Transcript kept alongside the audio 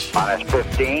Minus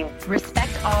 15.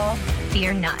 Respect all,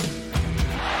 fear none.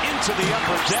 Into the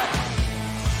upper deck.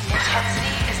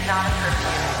 Intensity is not a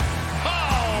curfew.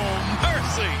 Oh,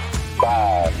 mercy.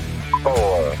 5,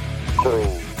 4, 3,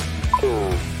 2,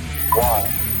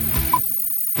 1.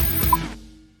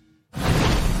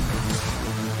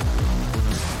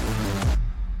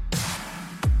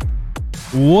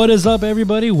 What is up,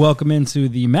 everybody? Welcome into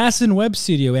the Masson Web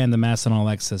Studio and the Masson All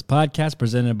Access podcast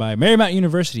presented by Marymount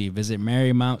University. Visit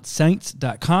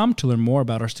MarymountSaints.com to learn more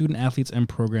about our student athletes and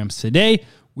programs today.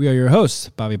 We are your hosts,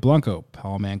 Bobby Blanco,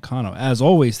 Paul Mancano. As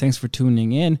always, thanks for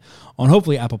tuning in on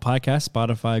hopefully Apple Podcasts,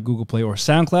 Spotify, Google Play, or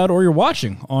SoundCloud, or you're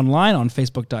watching online on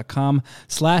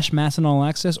Facebook.com/Masson All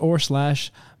Access or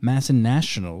 /Masson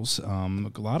Nationals.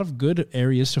 A lot of good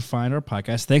areas to find our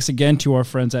podcast. Thanks again to our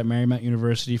friends at Marymount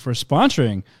University for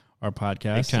sponsoring our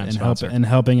podcast and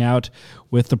helping out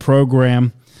with the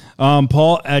program.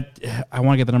 Paul, I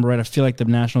want to get the number right. I feel like the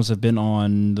Nationals have been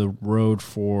on the road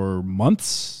for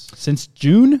months, since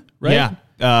June, right?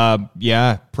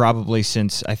 Yeah, probably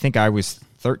since, I think I was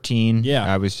 13. Yeah.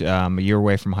 I was a year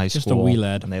away from high school. Just a wee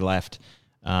lad. When they left.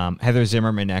 Heather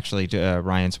Zimmerman, actually,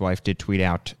 Ryan's wife, did tweet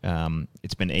out,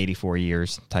 it's been 84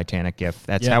 years, Titanic gift.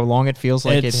 That's how long it feels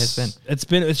like it has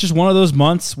been. It's just one of those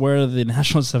months where the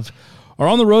Nationals are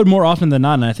on the road more often than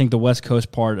not, and I think the West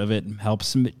Coast part of it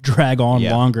helps drag on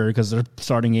longer because they're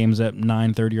starting games at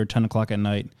 9:30 or 10 o'clock at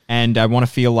night. And I want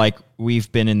to feel like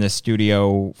we've been in the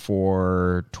studio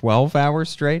for 12 hours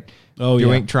straight.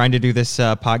 Trying to do this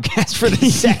podcast for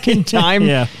the second time.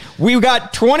 Yeah. We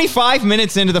got 25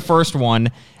 minutes into the first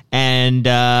one and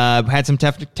had some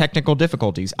technical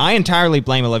difficulties. I entirely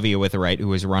blame Olivia Witherite,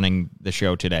 who is running the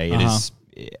show today. It is...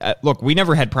 look, we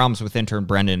never had problems with intern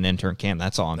Brendan and intern Cam.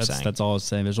 That's all I'm saying. That's all I'm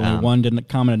saying. There's only one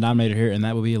common denominator here, and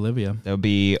that would be Olivia. That would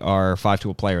be our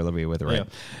 5-tool player, Olivia Witherite. Yeah.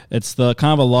 It's the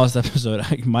kind of a lost episode.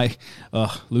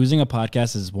 Losing a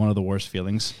podcast is one of the worst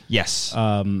feelings. Yes.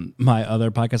 My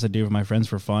other podcast I do with my friends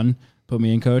for fun, Put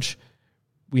Me in Coach,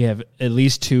 we have at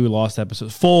least 2 lost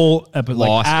episodes, full episode,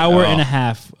 like hour and a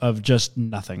half of just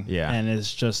nothing. Yeah. And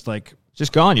it's just like...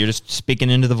 just gone. You're just speaking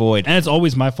into the void. And it's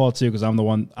always my fault, too, because I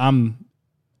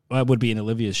would be in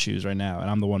Olivia's shoes right now, and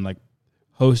I'm the one like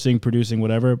hosting, producing,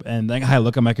 whatever. And then I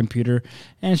look at my computer,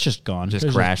 and it's just gone. Just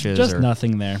crashes. Just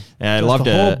nothing there. Yeah, I loved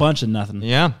it. A whole bunch of nothing.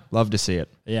 Yeah, love to see it.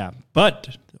 Yeah,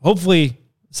 but hopefully,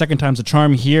 second time's a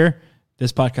charm here.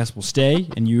 This podcast will stay,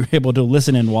 and you're able to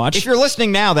listen and watch. If you're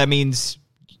listening now, that means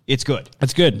it's good.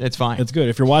 It's good. It's fine. It's good.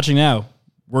 If you're watching now,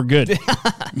 we're good.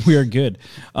 We are good.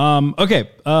 Okay.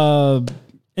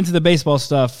 Into the baseball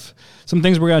stuff. Some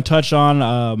things we're going to touch on.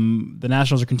 The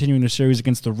Nationals are continuing their series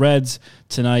against the Reds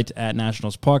tonight at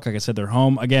Nationals Park. Like I said, they're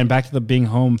home. Again, back to the being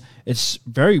home. It's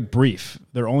very brief.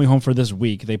 They're only home for this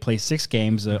week. They play 6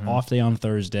 games, off day on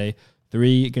Thursday,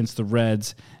 3 against the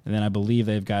Reds, and then I believe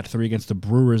they've got 3 against the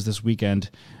Brewers this weekend.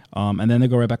 And then they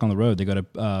go right back on the road. They go to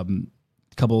a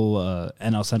couple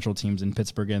NL Central teams in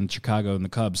Pittsburgh and Chicago and the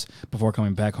Cubs before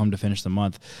coming back home to finish the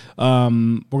month. We're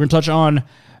going to touch on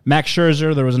Max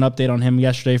Scherzer. There was an update on him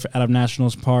yesterday out of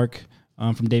Nationals Park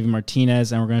from David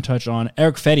Martinez, and we're going to touch on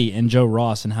Erick Fedde and Joe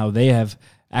Ross and how they have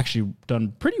actually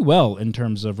done pretty well in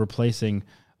terms of replacing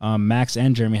Max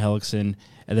and Jeremy Hellickson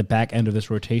at the back end of this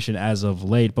rotation as of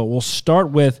late. But we'll start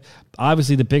with,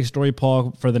 obviously, the big story,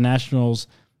 Paul, for the Nationals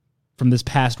from this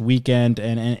past weekend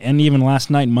and even last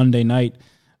night, Monday night.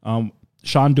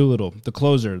 Sean Doolittle, the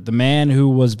closer, the man who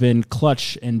was been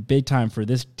clutch and big time for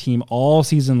this team all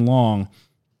season long,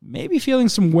 maybe feeling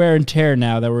some wear and tear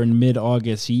now that we're in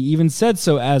mid-August. He even said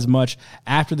so as much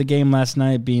after the game last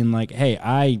night, being like, hey,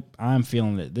 I'm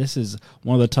feeling it. This is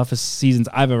one of the toughest seasons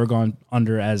I've ever gone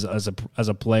under as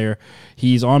a player.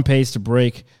 He's on pace to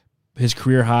break his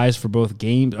career highs for both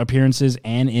game appearances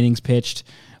and innings pitched.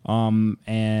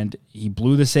 And he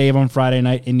blew the save on Friday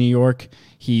night in New York.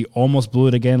 He almost blew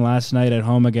it again last night at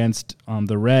home against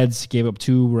the Reds. Gave up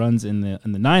 2 runs in the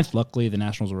 9th. Luckily, the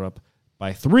Nationals were up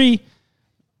by 3.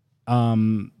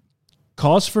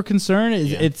 Cause for concern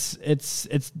is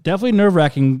it's definitely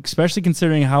nerve-wracking, especially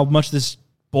considering how much this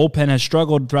bullpen has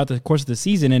struggled throughout the course of the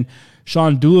season. And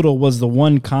Sean Doolittle was the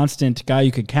one constant guy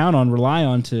you could count on, rely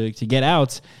on to get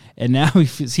outs. And now he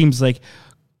seems like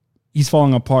he's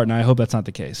falling apart, and I hope that's not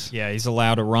the case. Yeah, he's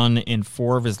allowed a run in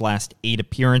 4 of his last 8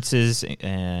 appearances,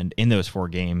 and in those 4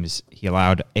 games, he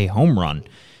allowed a home run.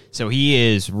 So he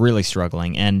is really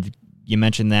struggling. And you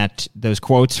mentioned that those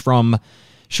quotes from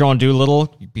Sean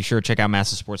Doolittle, be sure to check out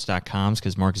MassonSports.com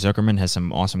because Mark Zuckerman has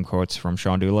some awesome quotes from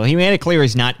Sean Doolittle. He made it clear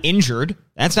he's not injured.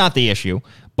 That's not the issue,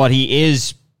 but he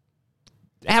is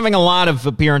having a lot of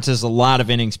appearances, a lot of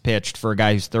innings pitched for a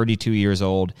guy who's 32 years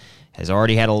old. has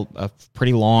already had a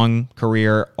pretty long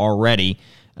career already.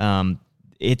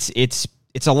 It's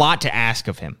a lot to ask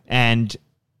of him. And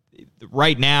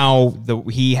right now,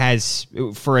 he has,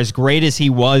 for as great as he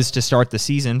was to start the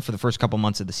season, for the first couple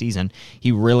months of the season,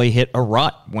 he really hit a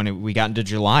rut when we got into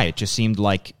July. It just seemed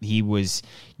like he was,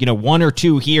 one or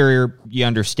two here, you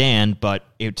understand, but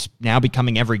it's now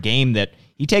becoming every game that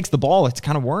he takes the ball. It's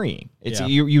kind of worrying.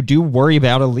 You do worry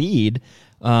about a lead.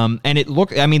 And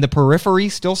the periphery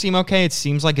still seem okay. It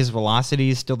seems like his velocity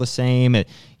is still the same.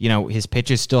 His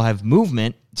pitches still have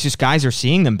movement. It's just guys are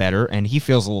seeing them better, and he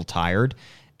feels a little tired.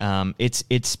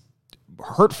 It's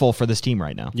hurtful for this team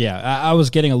right now. Yeah, I was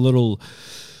getting a little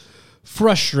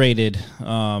frustrated. I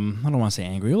don't want to say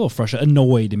angry, a little frustrated,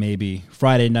 annoyed maybe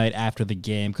Friday night after the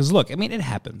game. Because look, it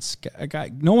happens.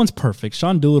 No one's perfect.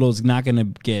 Sean Doolittle is not going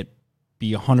to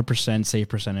be 100% save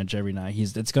percentage every night.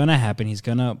 It's going to happen. He's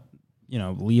going to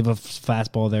leave a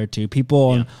fastball there too.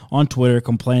 People on Twitter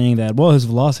complaining that, his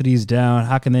velocity is down.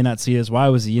 How can they not see this? Why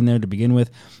was he in there to begin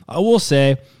with? I will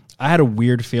say, I had a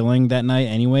weird feeling that night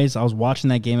anyways. I was watching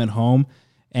that game at home,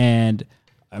 and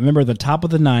I remember at the top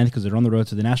of the ninth, because they're on the road,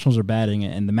 so the Nationals are batting,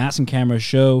 and the Masson cameras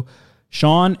show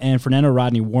Sean and Fernando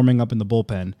Rodney warming up in the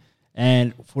bullpen.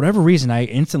 And for whatever reason, I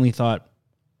instantly thought,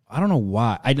 I don't know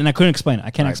why. And I couldn't explain it. I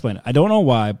can't explain it. I don't know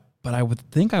why, but I would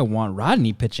think I want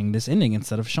Rodney pitching this inning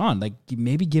instead of Sean. Like,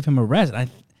 maybe give him a rest.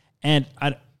 And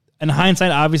in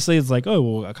hindsight, obviously, it's like, oh,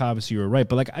 well, obviously you were right.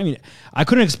 But, I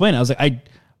couldn't explain it. I was like,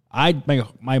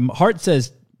 my heart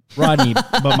says Rodney,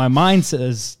 but my mind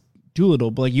says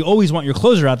Doolittle. But you always want your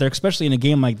closer out there, especially in a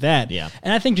game like that. Yeah.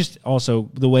 And I think just also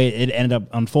the way it ended up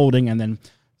unfolding, and then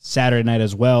Saturday night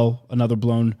as well, another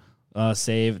blown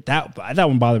save. That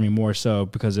one bothered me more so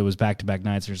because it was back-to-back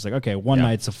nights. It's just like, okay, one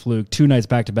night's a fluke, 2 nights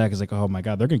back-to-back is like, oh my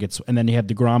God, they're gonna get. And then you have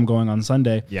DeGrom going on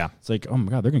Sunday. Yeah, it's like, oh my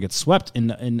God, they're gonna get swept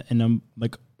in a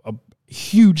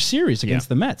huge series against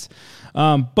the Mets.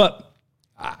 But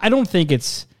I don't think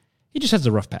it's. He just has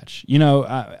a rough patch.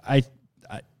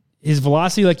 His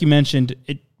velocity, like you mentioned,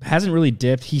 it hasn't really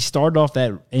dipped. He started off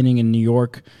that inning in New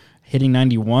York hitting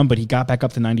 91, but he got back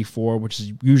up to 94, which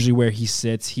is usually where he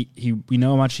sits. We know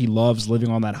how much he loves living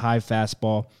on that high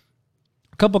fastball.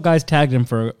 A couple guys tagged him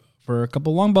for a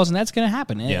couple long balls, and that's going to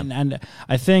happen. And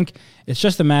I think it's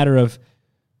just a matter of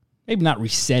maybe not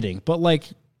resetting, but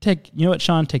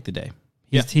Sean, take the day.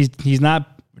 He's not.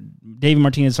 David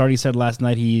Martinez already said last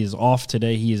night he is off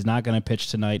today. He is not going to pitch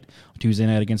tonight, Tuesday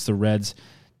night against the Reds.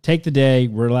 Take the day,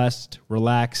 relax,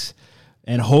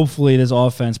 and hopefully this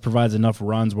offense provides enough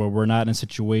runs where we're not in a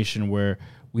situation where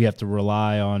we have to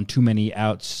rely on too many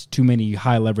outs, too many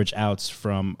high leverage outs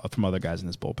from other guys in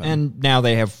this bullpen. And now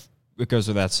they have, it goes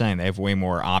without saying, they have way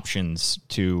more options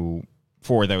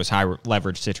for those high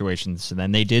leverage situations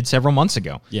than they did several months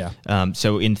ago. Yeah.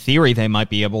 So in theory, they might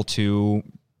be able to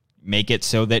make it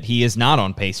so that he is not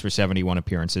on pace for 71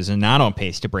 appearances and not on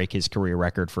pace to break his career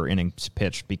record for innings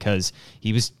pitched, because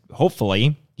he's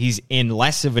in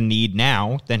less of a need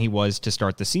now than he was to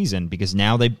start the season, because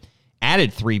now they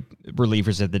added 3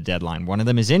 relievers at the deadline. One of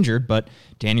them is injured, but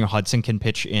Daniel Hudson can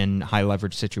pitch in high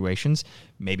leverage situations.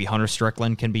 Maybe Hunter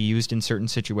Strickland can be used in certain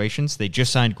situations. They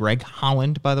just signed Greg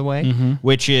Holland, by the way,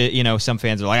 which, some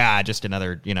fans are like, just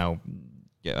another,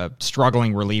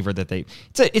 struggling reliever that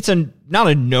it's not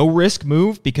a no risk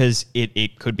move, because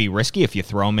it could be risky if you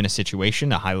throw him in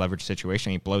a high leverage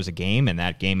situation, he blows a game and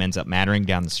that game ends up mattering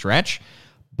down the stretch.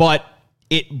 But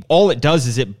all it does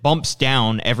is it bumps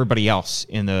down everybody else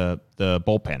in the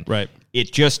bullpen. Right.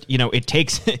 It just, it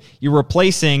takes, you're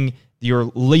replacing your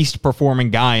least performing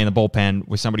guy in the bullpen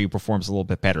with somebody who performs a little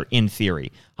bit better, in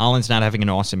theory. Holland's not having an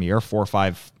awesome year,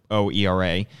 4.50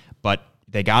 ERA, but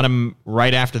they got him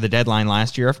right after the deadline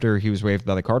last year after he was waived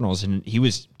by the Cardinals, and he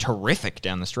was terrific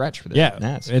down the stretch for the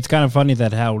Nats. It's kind of funny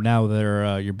that how now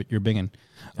they're you're binging.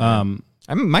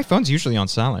 My phone's usually on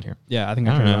silent here. Yeah, I think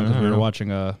I turned it on because we were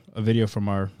watching a video from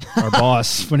our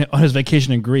boss on his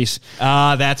vacation in Greece.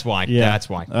 That's why. Yeah. That's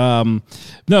why.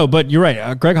 No, but you're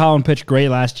right. Greg Holland pitched great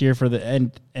last year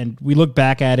and we look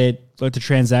back at it, look at the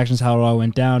transactions, how it all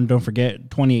went down. Don't forget,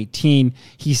 2018,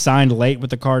 he signed late with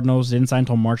the Cardinals, didn't sign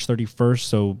until March 31st,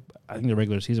 so I think the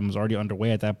regular season was already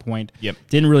underway at that point. Yep.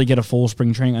 Didn't really get a full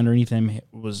spring training underneath him. It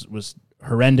was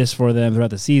horrendous for them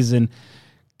throughout the season.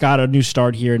 Got a new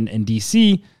start here in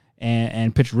D.C.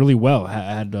 and pitched really well.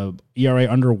 Had a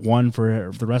ERA under 1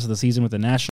 for the rest of the season with the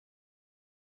Nationals.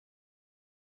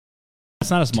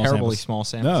 it's not a small terribly sample. small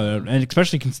sample. No, and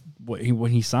especially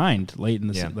when he signed late in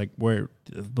the Yeah. where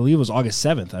I believe it was August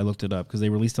 7th. I looked it up because they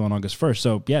released him on August 1st.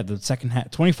 So yeah, the second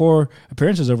half, 24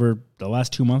 appearances over the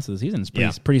last 2 months of the season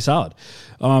is pretty solid.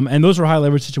 And those were high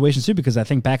leverage situations too, because I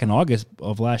think back in August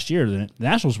of last year, the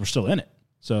Nationals were still in it.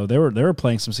 So they were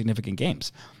playing some significant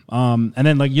games. And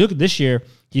then like you look at this year,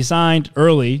 he signed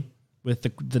early with the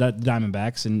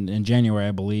Diamondbacks in January,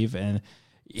 I believe, and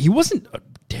he wasn't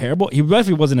terrible. He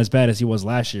definitely wasn't as bad as he was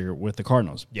last year with the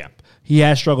Cardinals. Yeah. He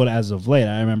has struggled as of late.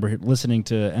 I remember listening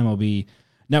to MLB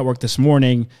Network this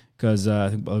morning because I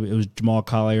think it was Jamal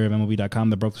Collier of MLB.com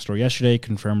that broke the story yesterday,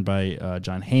 confirmed by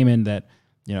John Heyman that,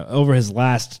 over his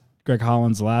Greg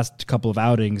Holland's last couple of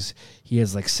outings, he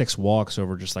has like 6 walks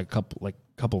over just like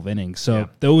couple of innings. So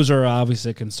those are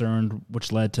obviously a concern,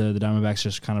 which led to the Diamondbacks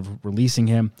just kind of releasing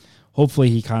him. Hopefully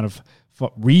he kind of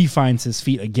re-finds his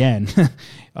feet again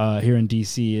here in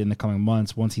DC in the coming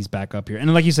months once he's back up here.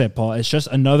 And like you said, Paul, it's just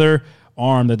another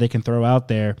arm that they can throw out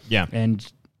there. Yeah. And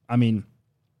I mean,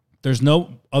 there's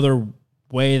no other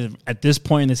way at this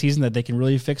point in the season that they can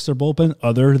really fix their bullpen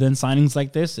other than signings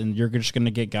like this. And you're just going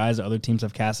to get guys that other teams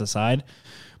have cast aside.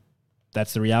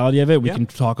 That's the reality of it. We can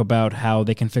talk about how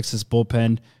they can fix this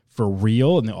bullpen for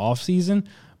real in the offseason.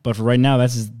 But for right now,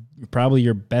 that's probably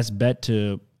your best bet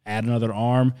to add another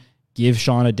arm, give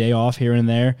Sean a day off here and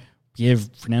there, give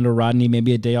Fernando Rodney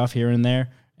maybe a day off here and there,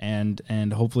 and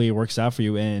hopefully it works out for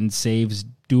you and saves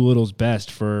Doolittle's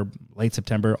best for late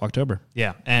September, October.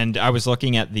 Yeah, and I was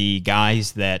looking at the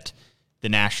guys that the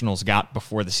Nationals got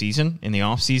before the season, in the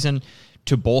offseason,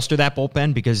 to bolster that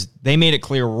bullpen because they made it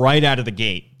clear right out of the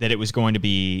gate that it was going to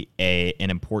be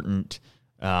an important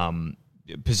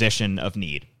position of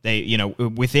need. They,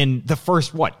 within the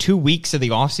first, 2 weeks of the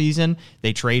offseason,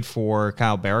 they trade for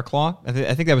Kyle Barraclough.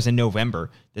 I think that was in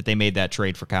November that they made that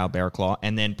trade for Kyle Barraclough.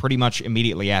 And then pretty much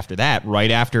immediately after that,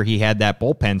 right after he had that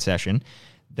bullpen session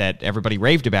that everybody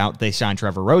raved about, they signed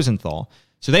Trevor Rosenthal.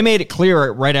 So they made it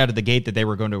clear right out of the gate that they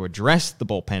were going to address the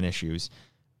bullpen issues.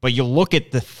 But you look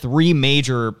at the 3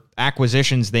 major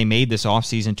acquisitions they made this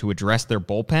offseason to address their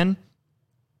bullpen.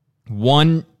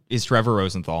 One is Trevor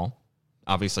Rosenthal,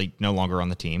 obviously no longer on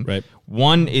the team. Right.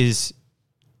 One is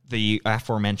the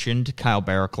aforementioned Kyle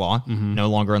Barraclough, no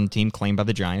longer on the team, claimed by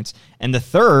the Giants. And the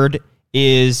third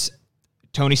is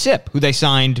Tony Sipp, who they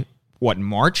signed, in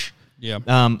March? Yeah.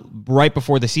 Right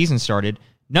before the season started.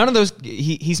 None of those,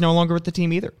 he's no longer with the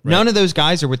team either. Right. None of those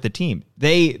guys are with the team.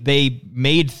 They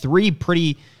made 3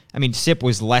 pretty, Sipp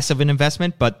was less of an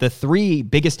investment, but the 3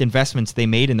 biggest investments they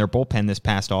made in their bullpen this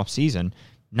past offseason,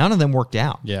 none of them worked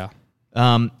out. Yeah.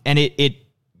 And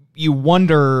you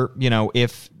wonder,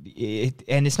 if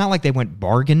and it's not like they went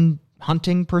bargain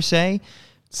hunting per se.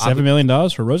 $7 million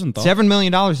for Rosenthal. $7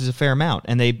 million is a fair amount,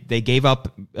 and they gave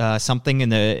up something in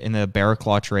the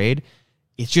Barraclough trade.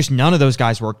 It's just none of those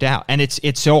guys worked out, and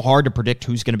it's so hard to predict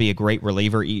who's going to be a great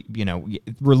reliever.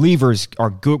 Relievers are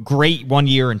great one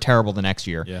year and terrible the next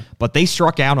year. Yeah. But they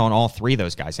struck out on all 3 of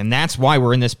those guys, and that's why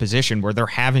we're in this position where they're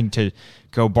having to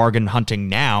go bargain hunting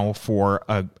now for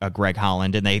a Greg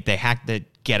Holland, and they had to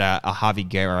get a Javi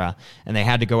Guerra, and they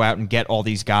had to go out and get all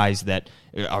these guys that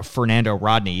Fernando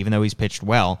Rodney, even though he's pitched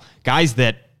well, guys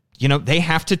that they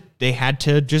had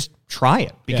to just try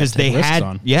it because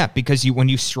because when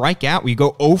you strike out, you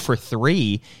go 0 for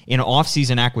 3 in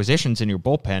off-season acquisitions in your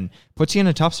bullpen, puts you in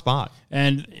a tough spot.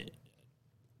 And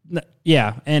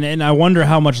I wonder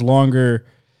how much longer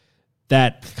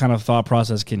that kind of thought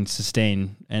process can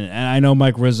sustain. And I know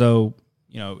Mike Rizzo,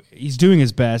 he's doing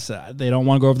his best. They don't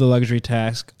want to go over the luxury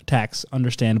tax.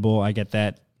 Understandable. I get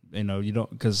that. You don't,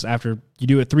 because after you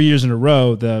do it 3 years in a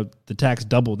row, the tax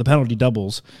double, the penalty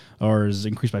doubles or is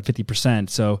increased by 50%.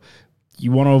 So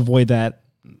you want to avoid that.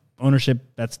 Ownership,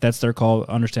 that's their call.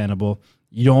 Understandable.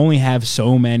 You only have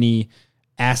so many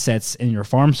assets in your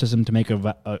farm system to make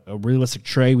a realistic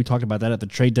trade. We talked about that at the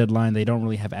trade deadline. They don't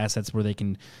really have assets where they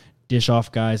can dish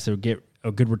off guys to get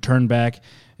a good return back.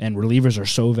 And relievers are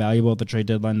so valuable at the trade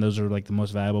deadline. Those are like the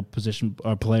most valuable position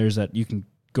players that you can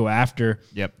go after.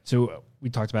 Yep. So we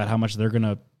talked about how much they're going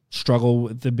to struggle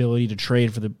with the ability to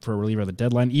trade for a reliever at the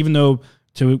deadline, even though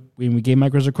when we gave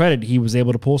Mike Rizzo credit, he was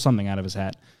able to pull something out of his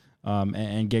hat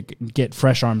and get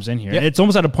fresh arms in here. Yep. It's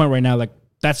almost at a point right now, like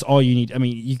that's all you need.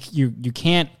 You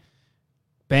can't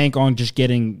bank on just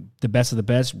getting the best of the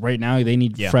best. Right now, they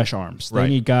need fresh arms. They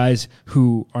need guys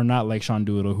who are not like Sean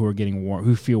Doolittle, who are getting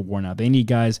who feel worn out. They need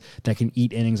guys that can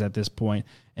eat innings at this point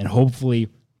and hopefully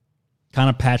kind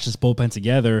of patch this bullpen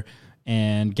together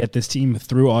and get this team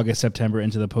through August, September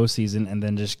into the postseason. And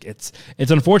then just it's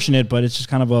unfortunate, but it's just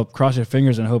kind of a cross your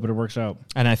fingers and hope it works out.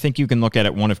 And I think you can look at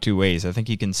it one of 2 ways. I think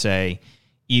you can say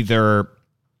either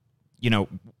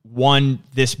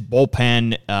this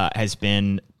bullpen has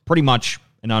been pretty much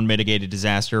an unmitigated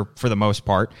disaster for the most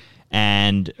part.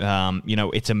 And,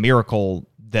 it's a miracle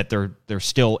that they're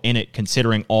still in it,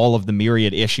 considering all of the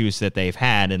myriad issues that they've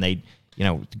had. And they,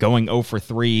 going 0 for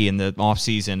 3 in the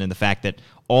offseason, and the fact that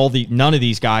none of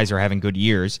these guys are having good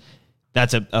years,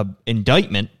 that's a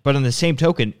indictment. But on the same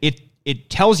token, it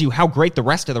tells you how great the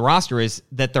rest of the roster is,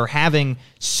 that they're having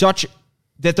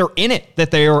that they're in it,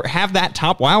 that they have that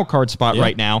top wild card spot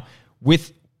right now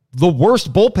with the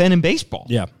worst bullpen in baseball.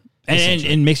 Yeah. And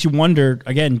it makes you wonder,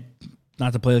 again,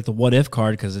 not to play like the what if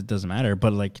card because it doesn't matter,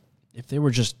 but like if they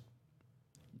were just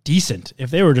decent,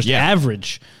 if they were just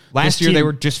average. Last year they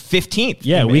were just 15th.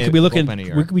 Yeah, we could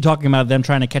be talking about them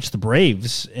trying to catch the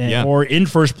Braves or in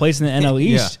first place in the NL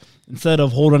East instead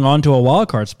of holding on to a wild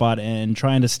card spot and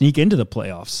trying to sneak into the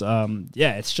playoffs.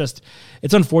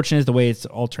 It's unfortunate the way it's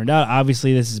all turned out.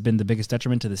 Obviously, this has been the biggest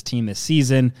detriment to this team this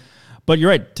season. But you're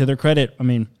right, to their credit, I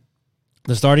mean,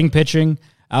 the starting pitching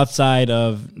outside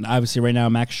of, obviously right now,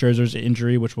 Max Scherzer's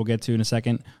injury, which we'll get to in a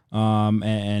second,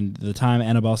 and the time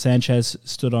Anibal Sanchez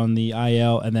stood on the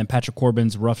IL, and then Patrick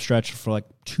Corbin's rough stretch for like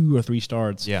 2 or 3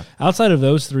 starts. Yeah. Outside of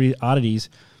those 3 oddities,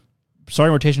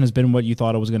 starting rotation has been what you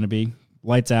thought it was going to be.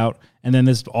 Lights out. And then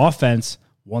this offense,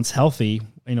 once healthy,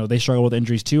 they struggle with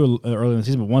injuries too early in the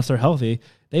season, but once they're healthy,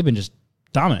 they've been just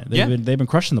dominant. They've been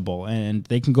crushing the ball, and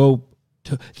they can go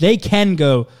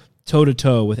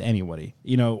toe-to-toe with anybody.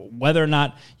 Whether or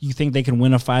not you think they can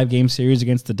win a 5-game series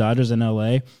against the Dodgers in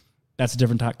LA, that's a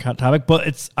different topic,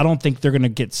 but I don't think they're going to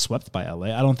get swept by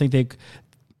LA. I don't think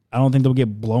they'll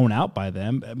get blown out by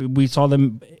them. I mean, we saw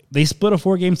them, they split a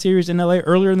 4-game series in LA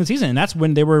earlier in the season, and that's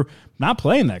when they were not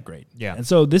playing that great. Yeah. And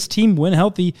so this team, when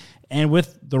healthy and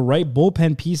with the right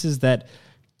bullpen pieces that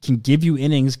can give you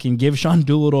innings, can give Sean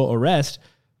Doolittle a rest,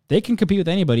 they can compete with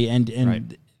anybody,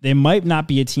 and they might not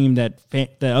be a team that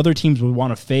other teams would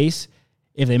want to face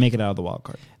if they make it out of the wild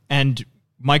card. And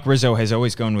Mike Rizzo has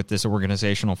always gone with this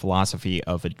organizational philosophy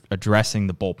of addressing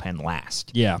the bullpen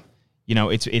last. Yeah.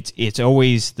 It's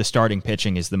always the starting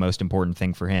pitching is the most important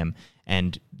thing for him.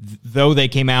 And though they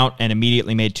came out and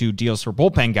immediately made 2 deals for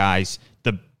bullpen guys,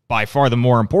 by far the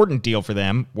more important deal for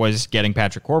them was getting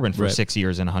Patrick Corbin for 6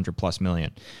 years and $100+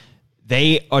 million.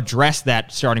 They addressed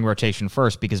that starting rotation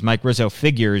first because Mike Rizzo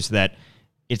figures that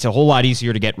it's a whole lot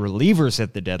easier to get relievers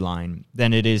at the deadline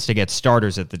than it is to get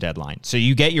starters at the deadline. So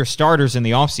you get your starters in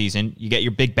the offseason, you get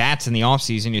your big bats in the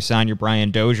offseason, you sign your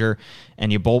Brian Dozier,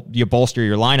 and you bolster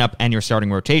your lineup and your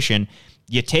starting rotation.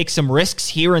 You take some risks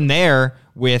here and there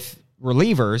with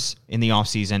relievers in the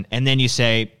offseason, and then you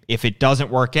say, if it doesn't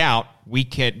work out, we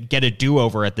could get a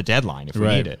do-over at the deadline if we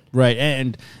need it. Right,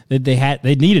 and they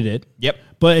needed it. Yep.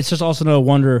 But it's just also no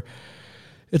wonder.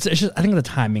 It's just, I think the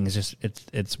timing is just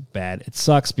it's bad. It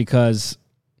sucks because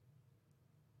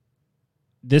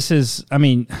this is, I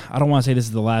mean, I don't want to say this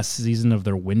is the last season of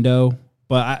their window,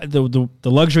 but the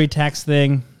luxury tax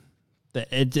thing,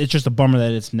 it's just a bummer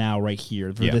that it's now right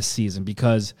here for this season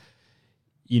because,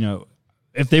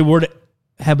 if they were to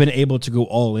have been able to go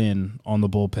all in on the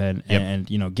bullpen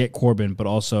and get Corbin, but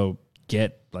also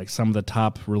get like some of the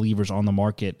top relievers on the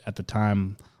market at the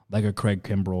time, like a Craig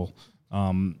Kimbrell,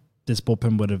 this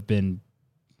bullpen would have been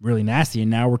really nasty. And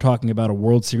now we're talking about a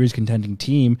World Series contending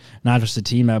team, not just a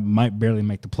team that might barely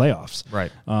make the playoffs.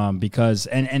 Right. Because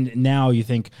and now you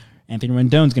think Anthony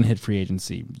Rendon's going to hit free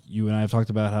agency. You and I have talked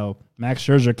about how Max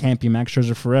Scherzer can't be Max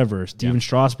Scherzer forever. Steven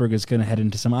Strasburg is going to head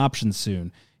into some options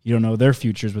soon. You don't know their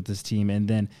futures with this team. And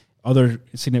then other,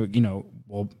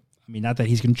 not that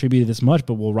he's contributed this much,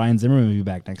 but will Ryan Zimmerman be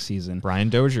back next season? Brian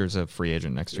Dozier is a free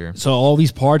agent next year. So all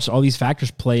these parts, all these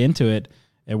factors play into it.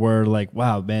 And we're like,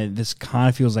 wow, man, this kind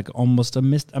of feels like almost a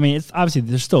missed. I mean, it's obviously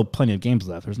there's still plenty of games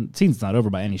left. The season's not over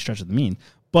by any stretch of the mean.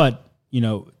 But,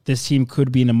 this team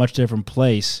could be in a much different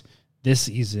place this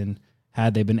season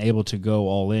had they been able to go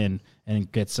all in and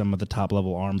get some of the top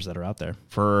level arms that are out there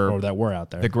or that were out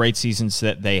there. The great seasons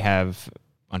that they have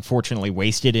unfortunately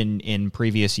wasted in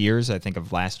previous years. I think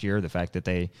of last year, the fact that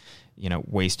they,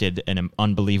 wasted an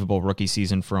unbelievable rookie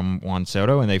season from Juan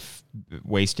Soto, and they've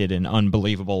wasted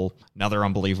another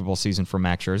unbelievable season from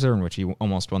Max Scherzer, in which he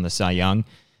almost won the Cy Young.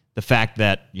 The fact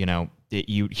that,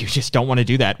 you just don't want to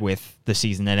do that with the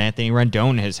season that Anthony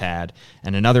Rendon has had,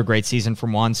 and another great season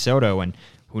from Juan Soto, and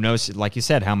who knows, like you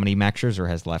said, how many Max Scherzer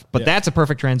has left. But that's a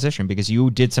perfect transition because you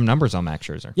did some numbers on Max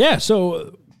Scherzer. Yeah,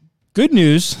 so good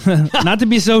news. Not to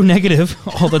be so negative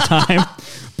all the time,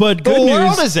 but good news. The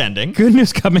world is ending. Good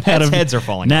news coming out of heads are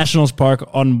falling Nationals Park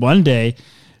on Monday.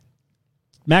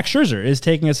 Max Scherzer is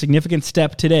taking a significant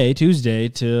step today,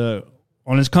 Tuesday,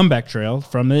 on his comeback trail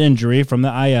from the injury, from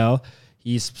the IL.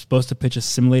 He's supposed to pitch a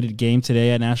simulated game today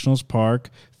at Nationals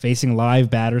Park, facing live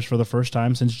batters for the first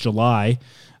time since July.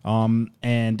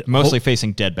 And Mostly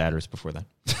facing dead batters before that.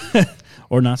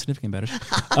 or not significant batters.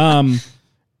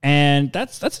 And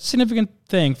that's a significant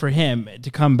thing for him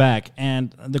to come back.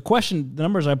 And the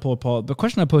numbers I pulled, Paul, the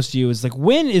question I posed to you is like,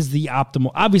 when is the optimal?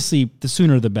 Obviously, the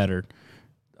sooner the better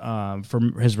for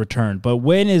his return. But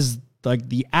when is like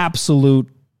the absolute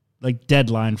like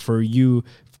deadline for you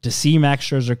to see Max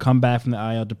Scherzer come back from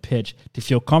the IL to pitch, to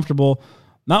feel comfortable,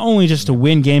 not only just to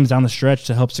win games down the stretch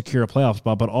to help secure a playoff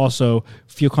spot, but also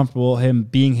feel comfortable him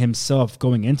being himself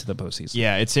going into the postseason?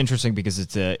 Yeah, it's interesting because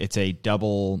it's a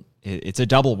double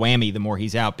whammy the more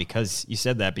he's out, because you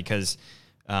said that because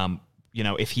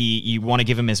if you want to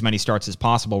give him as many starts as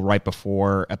possible right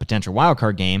before a potential wild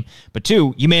card game, but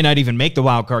two, you may not even make the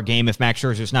wild card game if Max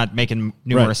Scherzer's not making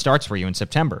numerous starts for you in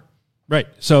September. Right.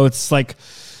 So it's like,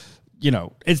 they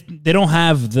don't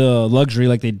have the luxury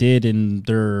like they did in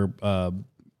their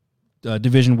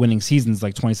division winning seasons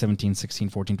like 2017, 16,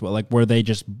 14, 12, like where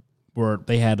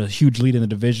they had a huge lead in the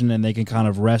division and they can kind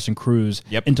of rest and cruise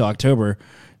into October.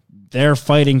 They're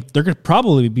going to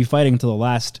probably be fighting until the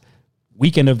last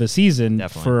weekend of the season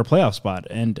for a playoff spot.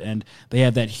 And they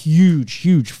have that huge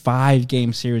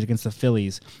 5-game series against the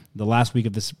Phillies the last week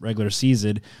of this regular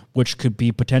season, which could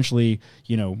be potentially,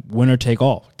 winner take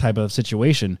all type of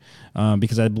situation.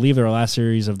 Because I believe their last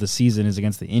series of the season is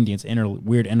against the Indians,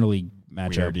 weird interleague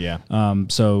matchup. Weird, yeah.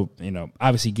 So,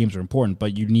 obviously games are important,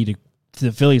 but you need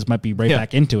the Phillies might be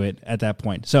back into it at that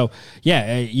point. So, yeah,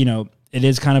 it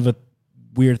is kind of a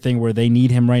weird thing where they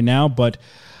need him right now, but,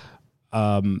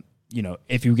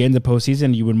 if you get in the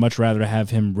postseason, you would much rather have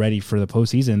him ready for the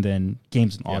postseason than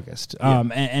games in August.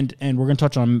 And we're going to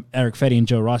touch on Eric Fedde and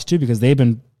Joe Ross too, because they've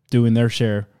been doing their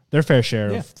fair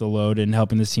share of the load and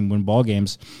helping this team win ball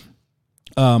games.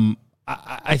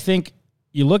 I think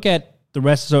you look at the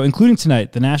rest, so including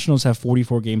tonight, the Nationals have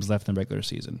 44 games left in the regular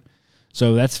season.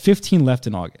 So that's 15 left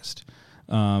in August,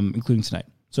 including tonight.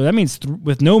 So that means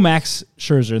with no Max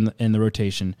Scherzer in the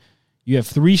rotation, you have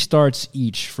 3 starts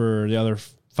each for the other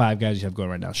 5 guys you have going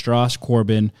right now: Strauss,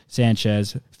 Corbin,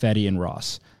 Sanchez, Fedde, and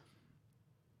Ross.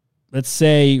 Let's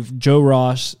say Joe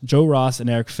Ross, and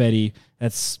Eric Fedde.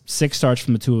 That's 6 starts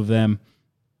from the 2 of them.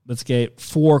 Let's get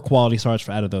 4 quality starts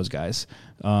out of those guys,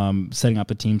 setting up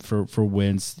the team for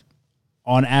wins.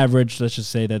 On average, let's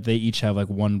just say that they each have like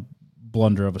 1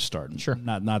 blunder of a start. Sure,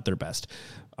 not their best.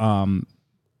 I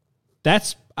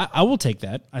will take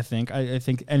that. I think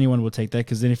anyone will take that,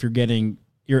 because then if you're getting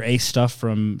your ace stuff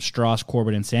from Strauss,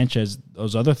 Corbin, and Sanchez,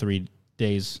 those other 3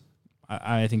 days,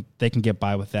 I think they can get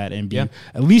by with that and be at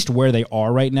least where they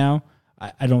are right now.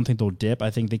 I don't think they'll dip.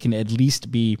 I think they can at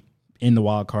least be in the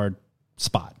wild card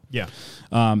spot. Yeah.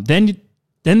 Then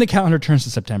the calendar turns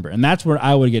to September, and that's where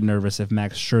I would get nervous if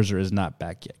Max Scherzer is not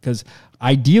back yet. Because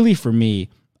ideally for me,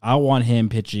 I want him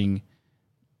pitching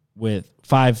with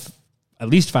at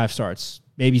least 5 starts,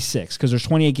 maybe 6, because there's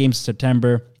 28 games in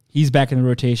September. He's back in the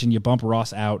rotation. You bump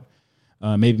Ross out,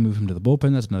 maybe move him to the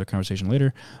bullpen. That's another conversation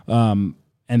later. And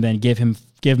then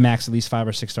give Max at least 5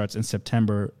 or 6 starts in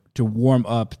September to warm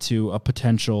up to a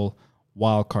potential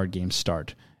wild card game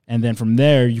start. And then from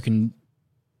there, you can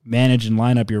manage and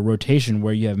line up your rotation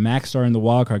where you have Max starting the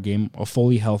wild card game, a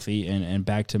fully healthy and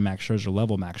back to Max Scherzer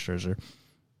level Max Scherzer.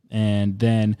 And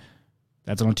then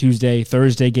that's on Tuesday.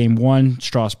 Thursday, game 1,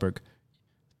 Strasburg.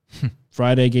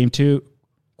 Friday, game 2,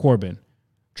 Corbin.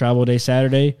 Travel day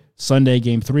Saturday, Sunday,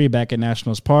 game 3, back at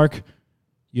Nationals Park.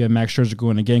 You have Max Scherzer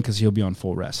going again because he'll be on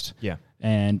full rest. Yeah.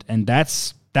 And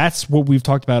that's what we've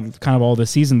talked about kind of all this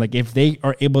season. Like, if they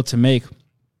are able to make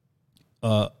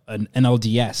an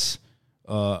NLDS,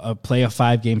 play a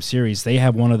 5-game series, they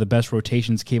have one of the best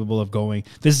rotations capable of going.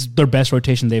 This is their best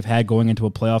rotation they've had going into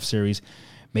a playoff series,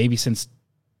 maybe since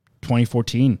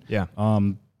 2014. Yeah.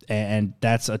 And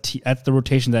that's the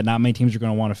rotation that not many teams are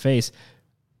going to want to face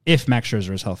if Max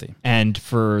Scherzer is healthy. And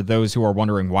for those who are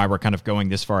wondering why we're kind of going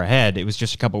this far ahead, it was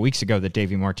just a couple of weeks ago that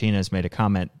Davey Martinez made a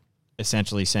comment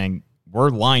essentially saying,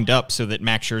 we're lined up so that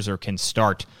Max Scherzer can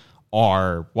start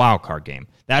our wild card game.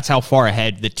 That's how far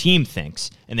ahead the team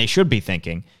thinks, and they should be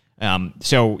thinking.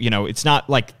 So, it's not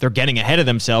like they're getting ahead of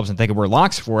themselves and thinking we're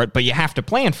locks for it, but you have to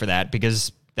plan for that,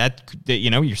 because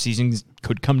your season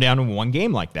could come down to one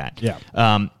game like that.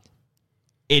 Yeah.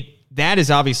 That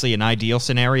is obviously an ideal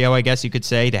scenario, I guess you could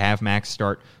say, to have Max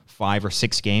start 5 or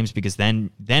 6 games, because then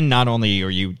not only are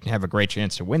you have a great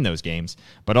chance to win those games,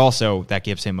 but also that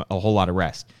gives him a whole lot of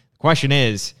rest. The question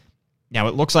is, now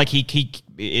it looks like he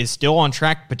is still on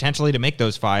track potentially to make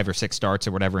those 5 or 6 starts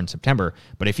or whatever in September,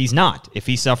 but if he's not, if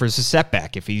he suffers a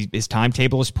setback, if his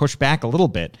timetable is pushed back a little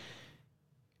bit,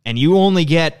 and you only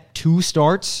get 2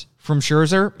 starts from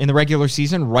Scherzer in the regular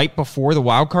season right before the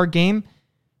wild card game,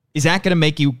 is that going to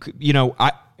make you,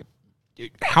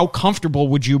 how comfortable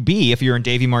would you be if you're in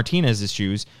Davey Martinez's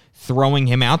shoes throwing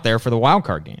him out there for the wild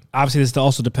card game? Obviously, this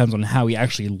also depends on how he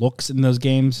actually looks in those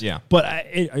games. Yeah. But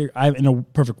I in a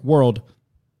perfect world,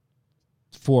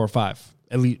 4 or 5,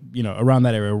 at least, around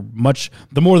that area.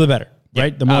 The more the better,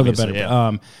 right? The more the better.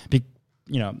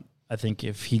 Yeah. I think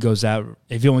if he goes out,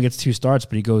 if he only gets 2 starts,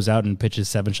 but he goes out and pitches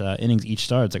 7 innings each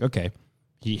start, it's like, okay,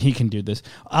 he can do this.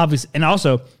 Obviously, and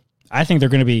also, I think they're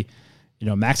going to be,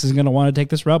 Max isn't going to want to take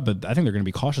this route, but I think they're going to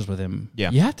be cautious with him.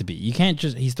 Yeah. You have to be. You can't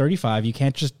just, he's 35. You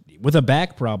can't just, with a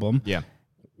back problem. Yeah.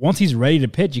 Once he's ready to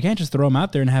pitch, you can't just throw him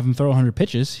out there and have him throw 100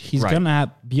 pitches. He's Right. going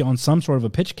to be on some sort of a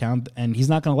pitch count, and he's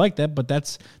not going to like that, but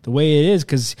that's the way it is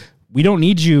because we don't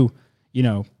need you,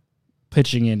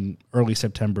 pitching in early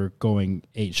September, going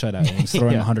 8 shutout innings,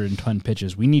 throwing 110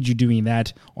 pitches. We need you doing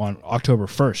that on October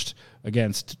 1st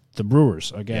against the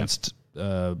Brewers, against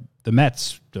the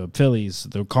Mets, the Phillies,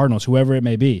 the Cardinals, whoever it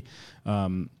may be.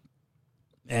 And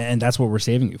that's what we're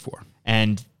saving you for.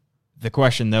 And the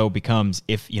question, though, becomes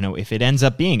if it ends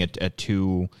up being a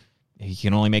 2, he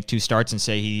can only make 2 starts and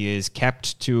say he is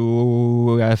kept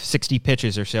to 60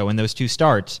 pitches or so in those 2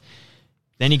 starts,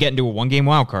 then you get into a 1-game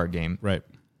wild card game. Right.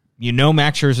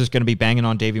 Max Scherzer is going to be banging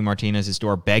on Davey Martinez's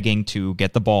door, begging to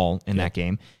get the ball in that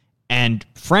game. And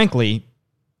frankly,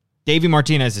 Davey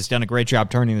Martinez has done a great job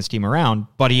turning this team around,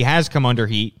 but he has come under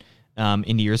heat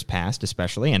in years past,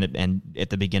 especially, and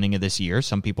at the beginning of this year.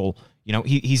 Some people,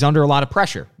 he's under a lot of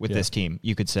pressure with this team,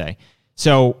 you could say.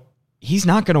 So he's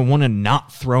not going to want to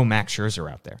not throw Max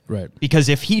Scherzer out there. Right. Because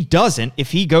if he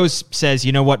says,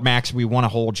 you know what, Max, we want to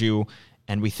hold you,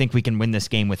 and we think we can win this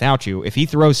game without you. If he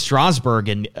throws Strasburg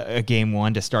in game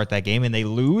 1 to start that game and they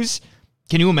lose,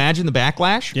 can you imagine the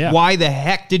backlash? Yeah. Why the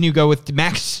heck didn't you go with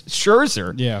Max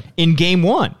Scherzer in game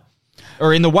 1?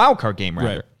 Or in the wild card game,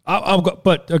 rather? Right. I'll go,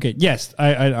 but okay, yes,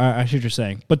 I see what you're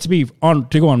saying. But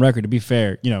to go on record, to be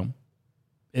fair,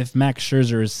 if Max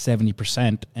Scherzer is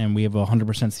 70% and we have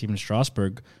 100% Steven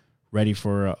Strasburg ready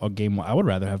for a game, I would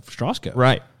rather have Strauss go.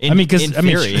 Right.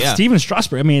 Steven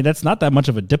Strasburg, that's not that much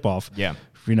of a dip off. Yeah.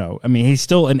 He's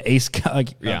still an ace,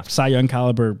 Cy Young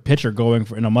caliber pitcher going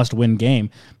in a must-win game.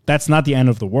 That's not the end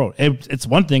of the world. It's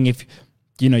one thing if,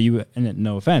 and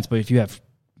no offense, but if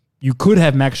you could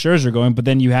have Max Scherzer going, but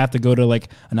then you have to go to like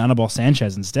an Anibal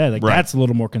Sanchez instead. That's a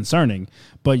little more concerning.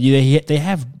 But they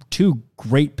have 2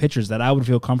 great pitchers that I would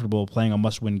feel comfortable playing a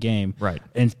must-win game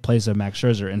in place of Max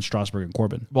Scherzer and Strasburg and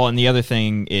Corbin. Well, and the other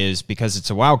thing is because it's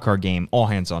a wild card game, all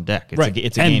hands on deck.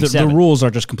 It's a game 7. The rules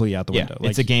are just completely out the window.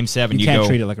 It's a game 7. You can't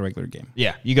treat it like a regular game.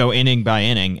 Yeah, you go inning by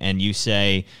inning, and you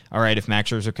say, all right, if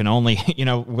Max Scherzer can only,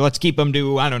 let's keep him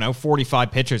to,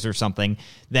 45 pitches or something,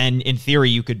 then in theory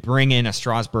you could bring in a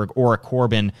Strasburg or a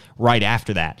Corbin right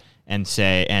after that and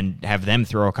have them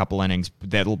throw a couple innings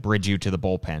that'll bridge you to the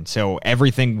bullpen. So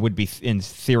everything would be, in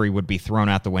theory, thrown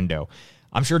out the window.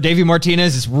 I'm sure Davey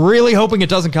Martinez is really hoping it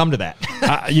doesn't come to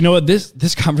that. You know what?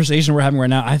 This conversation we're having right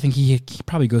now, I think he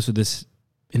probably goes through this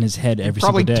in his head every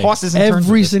single day. Probably tosses and turns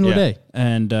every single day.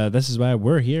 And this is why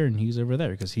we're here and he's over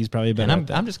there because he's probably better.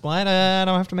 And I'm just glad I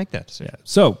don't have to make that decision. Yeah.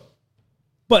 So,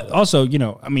 but also,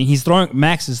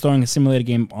 Max is throwing a simulated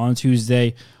game on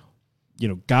Tuesday.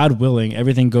 God willing,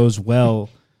 everything goes well.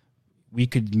 We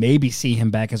could maybe see him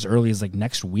back as early as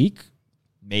next week.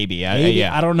 Maybe.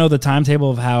 I don't know the timetable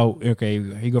of how. Okay,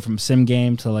 you go from sim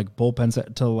game to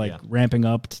bullpen to ramping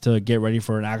up to get ready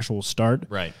for an actual start,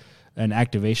 right? An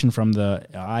activation from the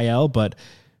IL, but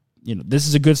this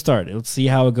is a good start. Let's see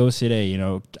how it goes today.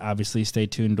 Obviously stay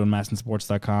tuned on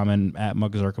MASNsports.com and at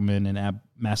Mug Zuckerman and at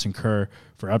Mass and Kerr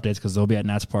for updates because they'll be at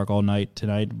Nats Park all night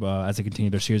tonight as they continue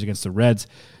their series against the Reds.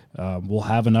 We'll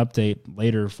have an update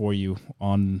later for you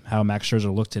on how Max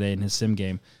Scherzer looked today in his sim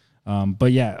game.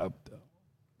 But yeah,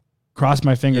 cross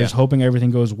my fingers, hoping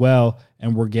everything goes well,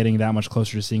 and we're getting that much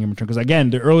closer to seeing him return. Because again,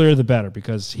 the earlier the better,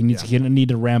 because he's going to need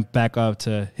to ramp back up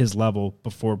to his level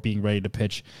before being ready to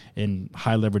pitch in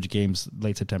high leverage games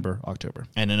late September, October.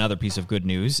 And another piece of good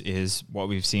news is what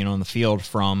we've seen on the field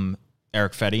from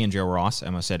Eric Fedde and Joe Ross. I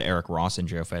almost said Eric Ross and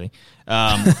Joe Fedde.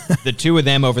 The 2 of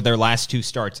them over their last 2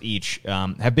 starts each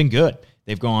have been good.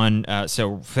 They've gone,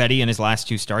 so Fedde in his last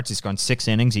 2 starts, he's gone 6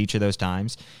 innings each of those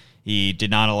times. He did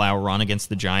not allow a run against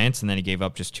the Giants, and then he gave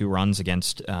up just 2 runs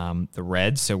against the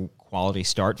Reds, so quality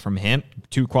start from him.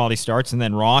 2 quality starts, and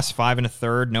then Ross, 5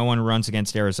 1/3, no 1 runs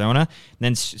against Arizona, and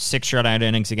then 6 shutout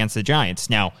innings against the Giants.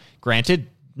 Now, granted,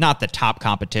 not the top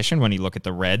competition when you look at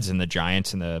the Reds and the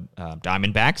Giants and the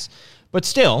Diamondbacks, but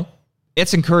still,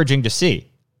 it's encouraging to see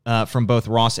from both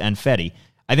Ross and Fedde.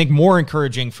 I think more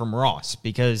encouraging from Ross,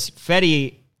 because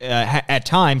Fetty at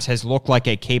times has looked like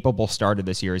a capable starter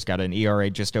this year. He's got an ERA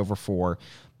just over 4.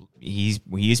 He's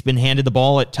been handed the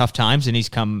ball at tough times, and he's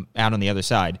come out on the other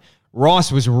side.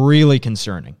 Ross was really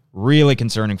concerning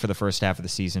for the first half of the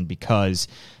season because,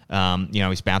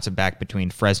 he's bouncing back between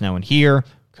Fresno and here,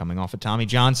 coming off of Tommy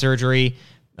John surgery,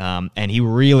 and he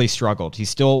really struggled.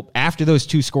 He's still, after those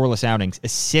 2 scoreless outings, a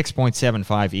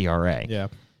 6.75 ERA. Yeah.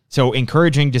 So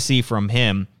encouraging to see from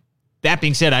him. That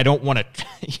being said, I don't want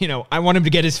to, I want him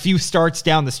to get as few starts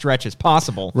down the stretch as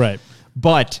possible. Right.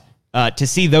 But to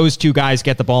see those 2 guys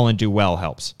get the ball and do well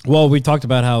helps. Well, we talked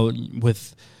about how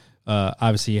with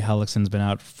obviously Hellickson's been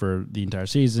out for the entire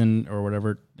season or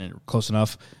whatever, close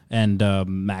enough, and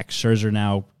Max Scherzer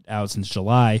now out since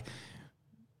July.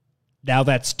 Now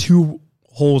that's 2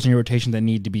 holes in your rotation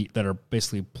that are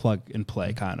basically plug and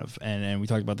play kind of. And we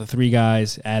talked about the 3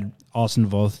 guys, add Austin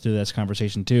Voth to this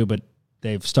conversation too, but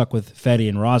they've stuck with Fetty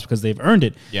and Ross because they've earned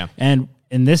it. Yeah. And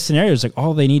in this scenario, it's like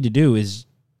all they need to do is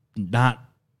not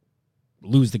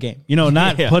lose the game.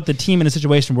 Not put the team in a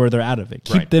situation where they're out of it.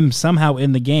 Keep them somehow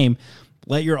in the game.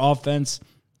 Let your offense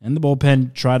and the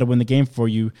bullpen try to win the game for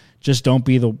you. Just don't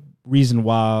be the reason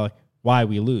why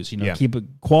we lose. Keep it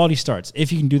quality starts.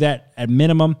 If you can do that at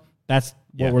minimum, that's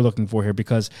what we're looking for here,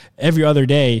 because every other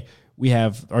day we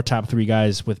have our top 3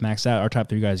 guys with maxed out, our top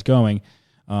 3 guys going.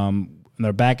 And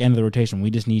they're back end of the rotation.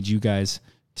 We just need you guys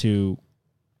to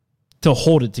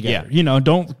hold it together.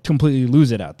 Don't completely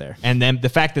lose it out there. And then the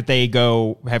fact that they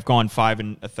have gone 5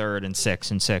 1/3 and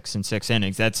 6 and 6 and 6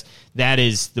 innings, that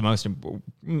is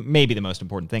maybe the most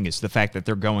important thing, is the fact that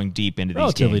they're going deep into these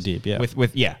relatively games. Deep, yeah.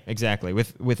 With exactly.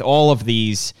 With all of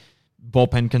these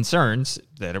bullpen concerns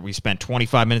that we spent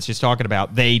 25 minutes just talking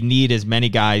about, they need as many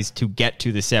guys to get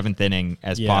to the 7th inning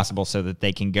as possible so that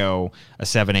they can go a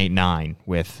 7, 8, 9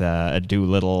 with a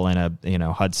Doolittle and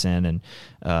a Hudson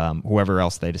and whoever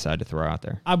else they decide to throw out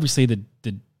there. Obviously,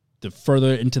 the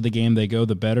further into the game they go,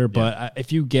 the better. But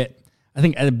if you get, I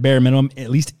think at a bare minimum,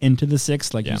 at least into the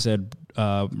 6th, like you said,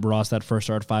 Ross, that first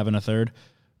start 5 1/3.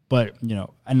 But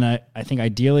and I think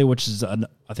ideally, which is a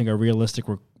realistic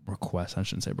request. I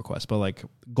shouldn't say request, but like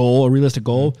a realistic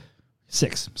goal,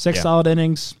 6 solid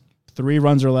innings, 3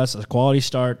 runs or less, a quality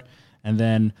start, and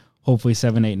then hopefully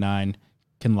 7, 8, 9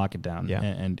 can lock it down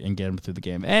and get them through the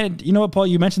game. And you know what, Paul,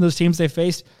 you mentioned those teams they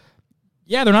faced.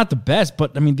 Yeah, they're not the best,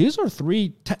 but these are 3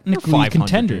 technically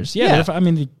contenders.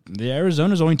 Teams. The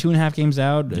Arizona's only 2.5 games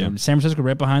out. And San Francisco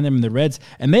right behind them, and the Reds,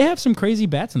 and they have some crazy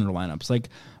bats in their lineups. Like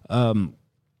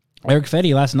Eric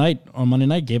Fetty last night on Monday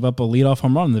night gave up a leadoff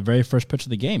home run in the very first pitch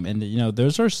of the game, and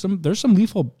there's some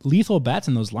lethal bats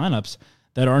in those lineups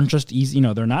that aren't just easy.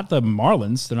 They're not the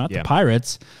Marlins, they're not the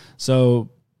Pirates.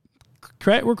 So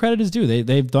credit where credit is due.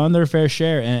 They've done their fair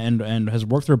share and has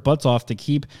worked their butts off to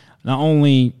keep not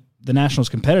only the Nationals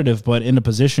competitive, but in a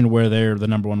position where they're the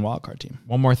number 1 wildcard team.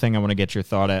 One more thing I want to get your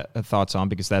thoughts on,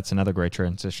 because that's another great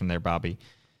transition there, Bobby.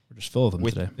 We're just full of them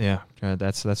today. Yeah,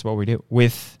 that's what we do.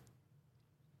 With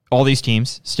all these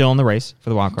teams still in the race for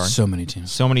the wild card. So many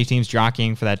teams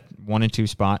jockeying for that 1 and 2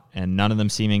 spot, and none of them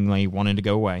seemingly wanting to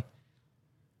go away.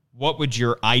 What would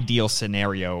your ideal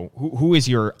scenario? Who is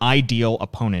your ideal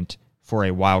opponent for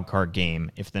a wild card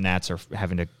game if the Nats are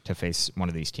having to face one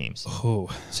of these teams? Oh,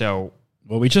 so.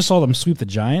 Well, we just saw them sweep the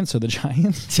Giants, so the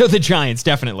Giants. So the Giants,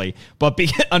 definitely. But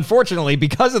unfortunately,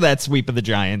 because of that sweep of the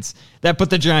Giants, that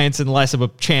put the Giants in less of a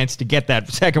chance to get that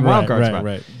second wild card spot.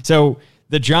 Right. So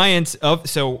the Giants, of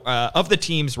the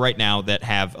teams right now that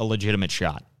have a legitimate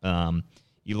shot,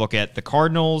 you look at the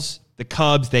Cardinals, the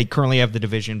Cubs, they currently have the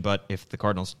division, but if the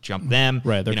Cardinals jump them.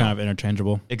 Right, they're kind of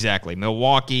interchangeable. Exactly.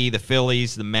 Milwaukee, the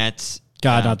Phillies, the Mets.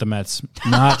 God, not the Mets.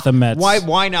 Not the Mets.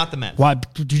 Why not the Mets? Why?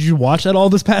 Did you watch that all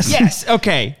this past season? Yes,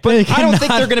 okay. But I don't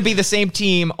think they're going to be the same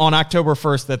team on October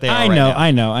 1st that they are right now.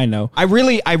 I know. I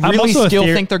really still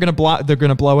think they're going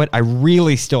to blow it. I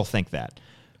really still think that.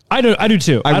 I do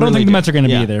too. I don't think the Mets are going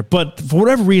to be there. But for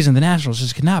whatever reason, the Nationals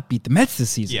just cannot beat the Mets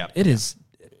this season. Yeah. It is.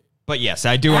 But yes,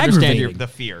 I do understand the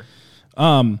fear.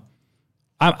 I'm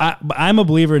a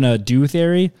believer in a do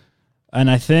theory, and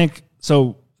I think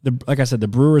so. Like I said, the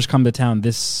Brewers come to town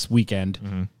this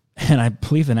weekend, and I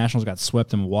believe the Nationals got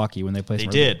swept in Milwaukee when they played. They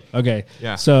did. Okay.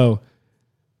 Yeah. So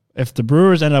if the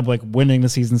Brewers end up like winning the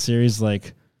season series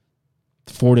like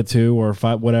 4-2 or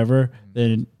 5, whatever,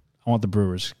 then I want the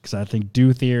Brewers, because I think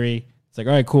do theory. It's like,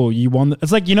 all right, cool, you won.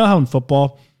 It's like, how in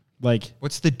football, like,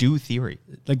 what's the do theory?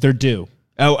 Like they're due.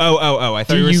 Oh! I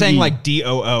thought you were saying like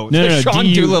DOO. No, Sean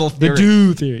Doolittle theory. The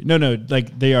do theory. No,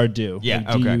 like they are due. Yeah.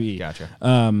 Like okay. DUE. Gotcha.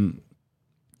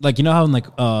 Like how in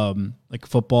like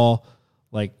football,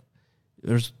 like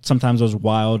there's sometimes those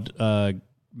wild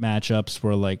matchups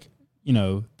where like, you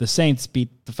know, the Saints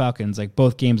beat the Falcons like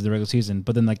both games of the regular season,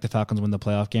 but then like the Falcons win the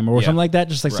playoff game or something like that.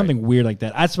 Just like something weird like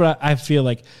that. That's what I feel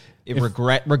like.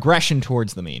 Regression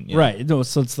towards the mean. Yeah. Right. No,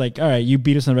 so it's like, all right, you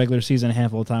beat us in the regular season a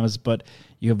handful of times, but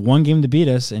you have one game to beat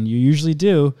us, and you usually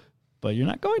do, but you're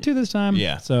not going to this time.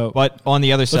 Yeah. So, but on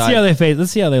the other side,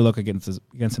 let's see how they look against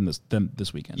them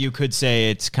this weekend. You could say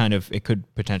it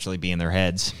could potentially be in their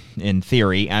heads. In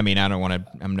theory, I mean, I don't want to.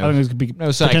 I'm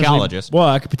no psychologist. Well,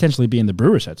 I could potentially be in the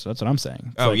Brewers' heads. So that's what I'm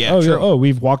saying. It's true.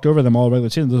 We've walked over them all regular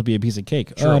season. This will be a piece of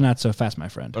cake. True. Oh, not so fast, my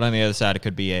friend. But on the other side, it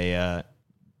could be a.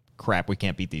 Crap, we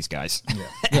can't beat these guys.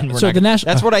 Yeah. So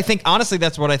that's what I think. Honestly,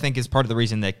 that's what I think is part of the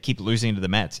reason they keep losing to the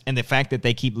Mets, and the fact that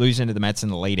they keep losing to the Mets in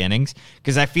the late innings.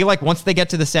 Because I feel like once they get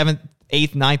to the 7th,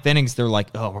 8th, 9th innings, they're like,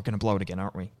 "Oh, we're going to blow it again,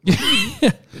 aren't we?"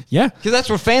 Yeah, because that's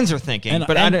what fans are thinking. And,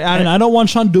 but I don't want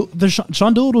Sean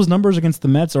Doolittle's numbers against the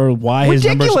Mets or why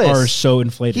ridiculous. His numbers are so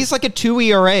inflated. He's like a 2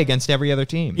 ERA against every other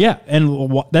team. Yeah,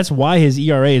 and that's why his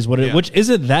ERA is what it, which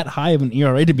isn't that high of an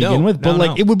ERA to begin with.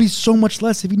 But it would be so much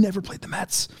less if he never played the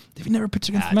Mets. If he never pitched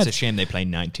against the Mets. It's a shame they played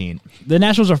 19. The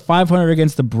Nationals are 500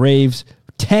 against the Braves,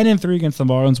 10-3 against the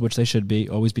Marlins, which they should be.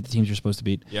 Always beat the teams you're supposed to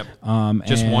beat. Yep.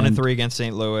 Just 1-3 against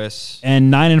St. Louis,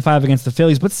 and 9-5 against the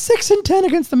Phillies, but 6-10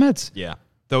 against the Mets. Yeah.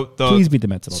 Please beat the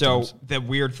Mets at all times. So the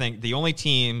weird thing, the only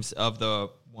teams of the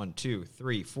 1, 2,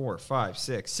 3, 4, 5,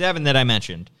 6, 7 that I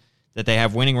mentioned that they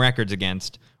have winning records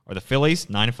against are the Phillies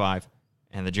 9-5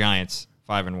 and the Giants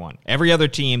 5-1. Every other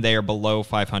team they are below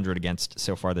 500 against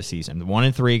so far this season. The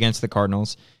 1-3 against the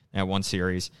Cardinals at one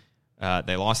series.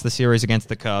 They lost the series against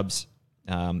the Cubs.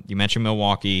 You mentioned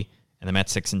Milwaukee and the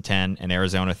Mets 6-10 and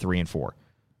Arizona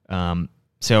 3-4.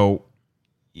 So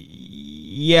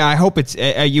yeah, I hope it's.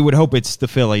 You would hope it's the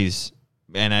Phillies,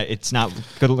 and it's not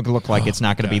going to look like it's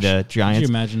not going to be the Giants. Could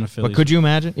you imagine the Phillies? But could you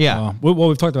imagine? Yeah. Well,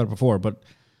 we've talked about it before, but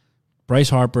Bryce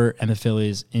Harper and the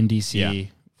Phillies in DC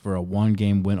for a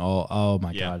 1-game win. Oh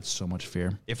my God, so much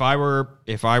fear. If I were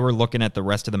looking at the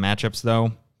rest of the matchups,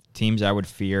 though, teams I would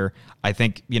fear. I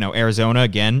think Arizona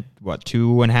again. What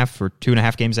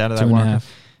 2.5 games out of that 2.5.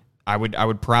 I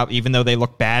would probably, even though they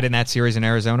look bad in that series in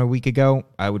Arizona a week ago,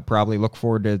 I would probably look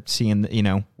forward to seeing,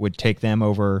 would take them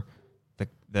over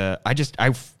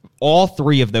all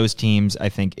three of those teams, I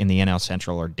think, in the NL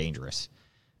Central are dangerous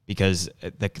because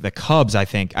the Cubs, I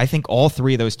think all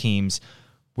three of those teams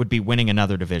would be winning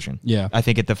another division. Yeah. I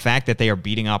think the fact that they are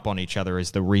beating up on each other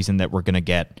is the reason that we're going to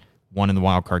get one in the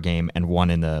wild card game and one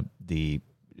in the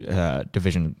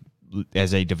division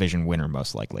as a division winner,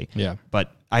 most likely. Yeah.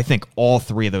 But I think all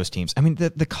three of those teams, I mean,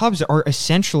 the Cubs are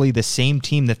essentially the same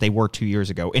team that they were 2 years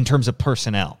ago in terms of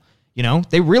personnel.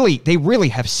 They really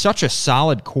have such a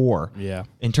solid core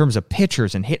in terms of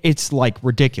pitchers and hit. It's like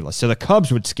ridiculous. So the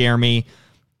Cubs would scare me.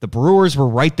 The Brewers were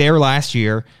right there last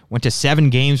year, went to 7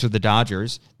 games with the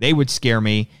Dodgers. They would scare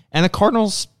me. And the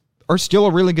Cardinals are still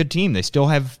a really good team. They still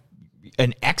have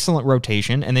an excellent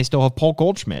rotation, and they still have Paul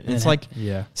Goldschmidt. It's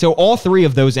so all three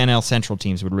of those NL Central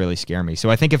teams would really scare me. So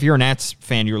I think if you're a Nats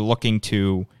fan, you're looking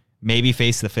to maybe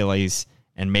face the Phillies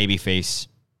and maybe face,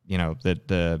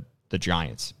 the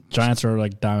Giants. Giants are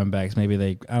like Diamondbacks.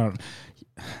 Maybe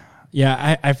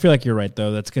I feel like you're right,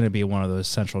 though. That's going to be one of those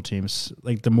Central teams.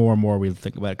 Like, the more and more we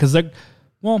think about it. Because,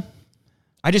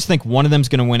 I just think one of them's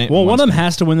going to win it. Well, one of them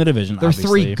has to win the division, They're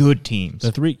obviously. 3 good teams.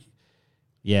 They're 3.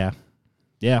 Yeah.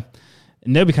 Yeah.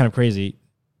 And that'd be kind of crazy.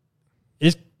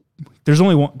 There's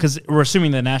only one, because we're assuming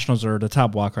the Nationals are the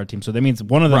top wildcard team, so that means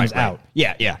one of them is out.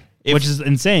 Yeah. Which is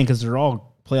insane because they're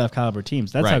all playoff caliber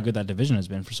teams. That's how good that division has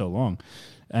been for so long.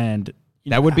 And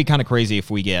that would be kind of crazy if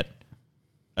we get,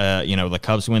 the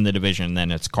Cubs win the division, and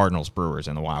then it's Cardinals Brewers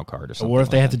in the wild card or something. Or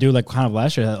if they have to do like kind of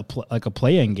last year, like a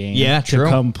play-in game. Yeah, to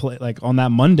come play like on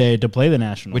that Monday to play the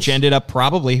Nationals, which ended up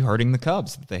probably hurting the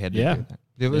Cubs that they had to do that.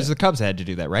 It was the Cubs that had to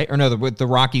do that, right? Or no, the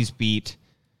Rockies beat.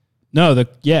 No,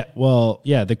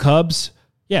 the Cubs.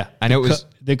 Yeah, I know it was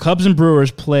the Cubs and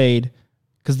Brewers played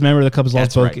because remember the Cubs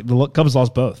lost both. Right. The Cubs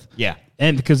lost both. Yeah,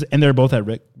 and they're both at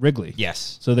Wrigley.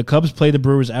 Yes. So the Cubs played the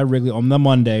Brewers at Wrigley on the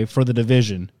Monday for the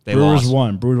division. Brewers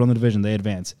won the division. They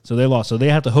advanced. So they lost. So they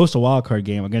have to host a wild card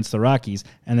game against the Rockies,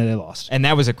 and then they lost. And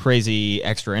that was a crazy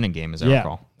extra inning game, as I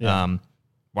recall. Yeah.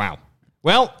 Wow.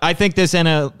 Well, I think this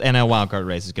NL wildcard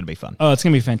race is going to be fun. Oh, it's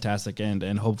going to be fantastic,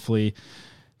 and hopefully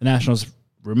the Nationals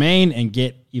remain and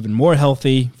get even more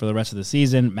healthy for the rest of the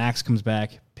season. Max comes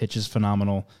back, pitches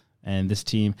phenomenal, and this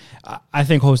team, I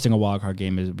think hosting a wildcard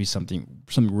game would be something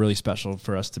really special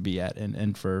for us to be at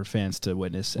and for fans to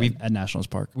witness at Nationals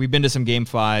Park. We've been to some Game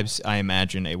 5s. I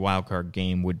imagine a wildcard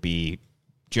game would be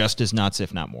just as nuts,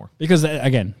 if not more. Because,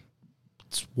 again,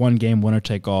 it's one game, winner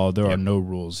take all. There are no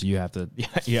rules. You have to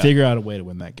Yeah. figure out a way to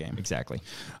win that game. Exactly.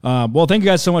 Well, thank you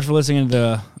guys so much for listening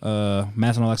to the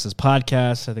Mass and Alexis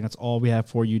podcast. I think that's all we have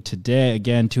for you today.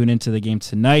 Again, tune into the game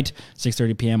tonight,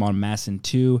 6:30 p.m. on Mass and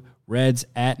 2. Reds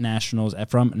at Nationals,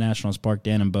 from Nationals Park.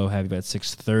 Dan and Bo have you at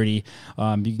 6:30.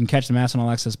 You can catch the Mass and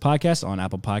Alexis podcast on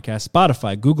Apple Podcasts,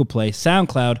 Spotify, Google Play,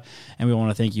 SoundCloud, and we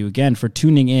want to thank you again for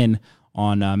tuning in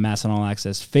on Mass and All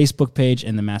Access Facebook page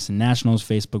and the Mass and Nationals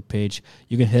Facebook page.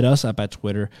 You can hit us up at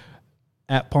Twitter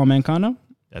at Paul Mancano.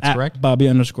 That's correct.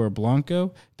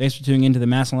 Bobby_Blanco. Thanks for tuning into the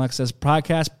Mass and All Access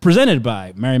podcast presented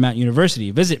by Marymount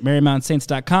University. Visit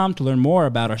MarymountSaints.com to learn more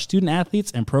about our student athletes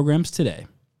and programs today.